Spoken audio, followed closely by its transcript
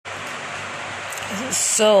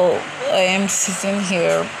So I am sitting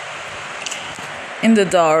here in the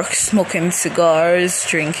dark, smoking cigars,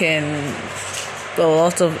 drinking a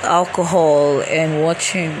lot of alcohol, and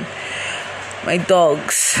watching my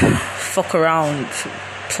dogs fuck around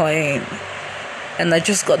playing. And I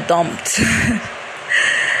just got dumped.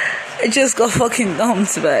 I just got fucking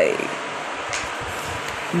dumped by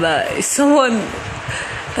someone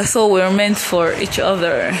I thought we were meant for each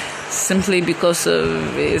other, simply because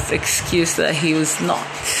of his excuse that he was not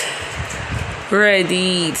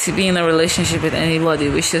ready to be in a relationship with anybody,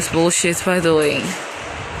 which is bullshit, by the way.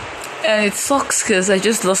 And it sucks because I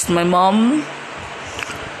just lost my mom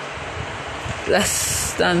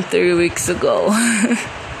less than 3 weeks ago.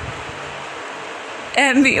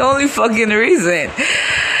 And the only fucking reason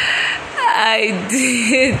I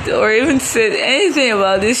did or even said anything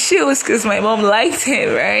about this shit was because my mom liked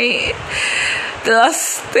him, right? The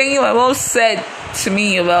last thing my mom said to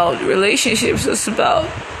me about relationships was about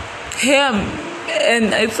him,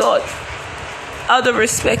 and I thought, out of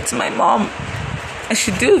respect to my mom, I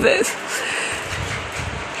should do this.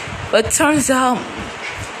 But turns out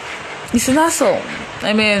he's an asshole.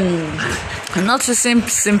 I mean, I'm not just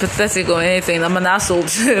sympathetic or anything. I'm an asshole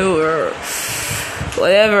too, or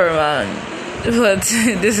whatever, man. But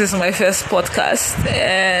this is my first podcast,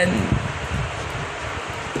 and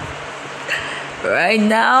right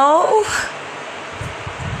now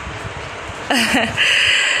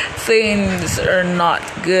things are not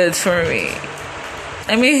good for me.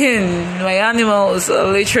 I mean, my animals are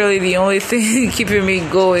literally the only thing keeping me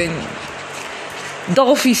going.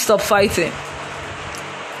 Dolphy, stop fighting.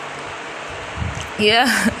 Yeah.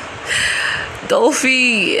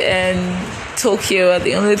 Dolphy and Tokyo are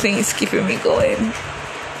the only things keeping me going.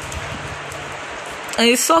 And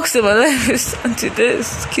it sucks that my life is onto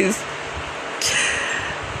this, because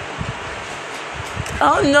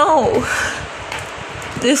oh no,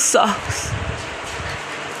 this sucks.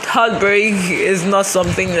 Heartbreak is not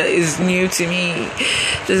something that is new to me.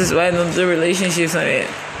 This is why I don't do relationships. I mean,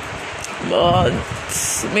 but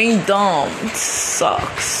being dumped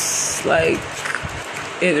sucks. Like,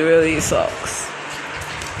 it really sucks.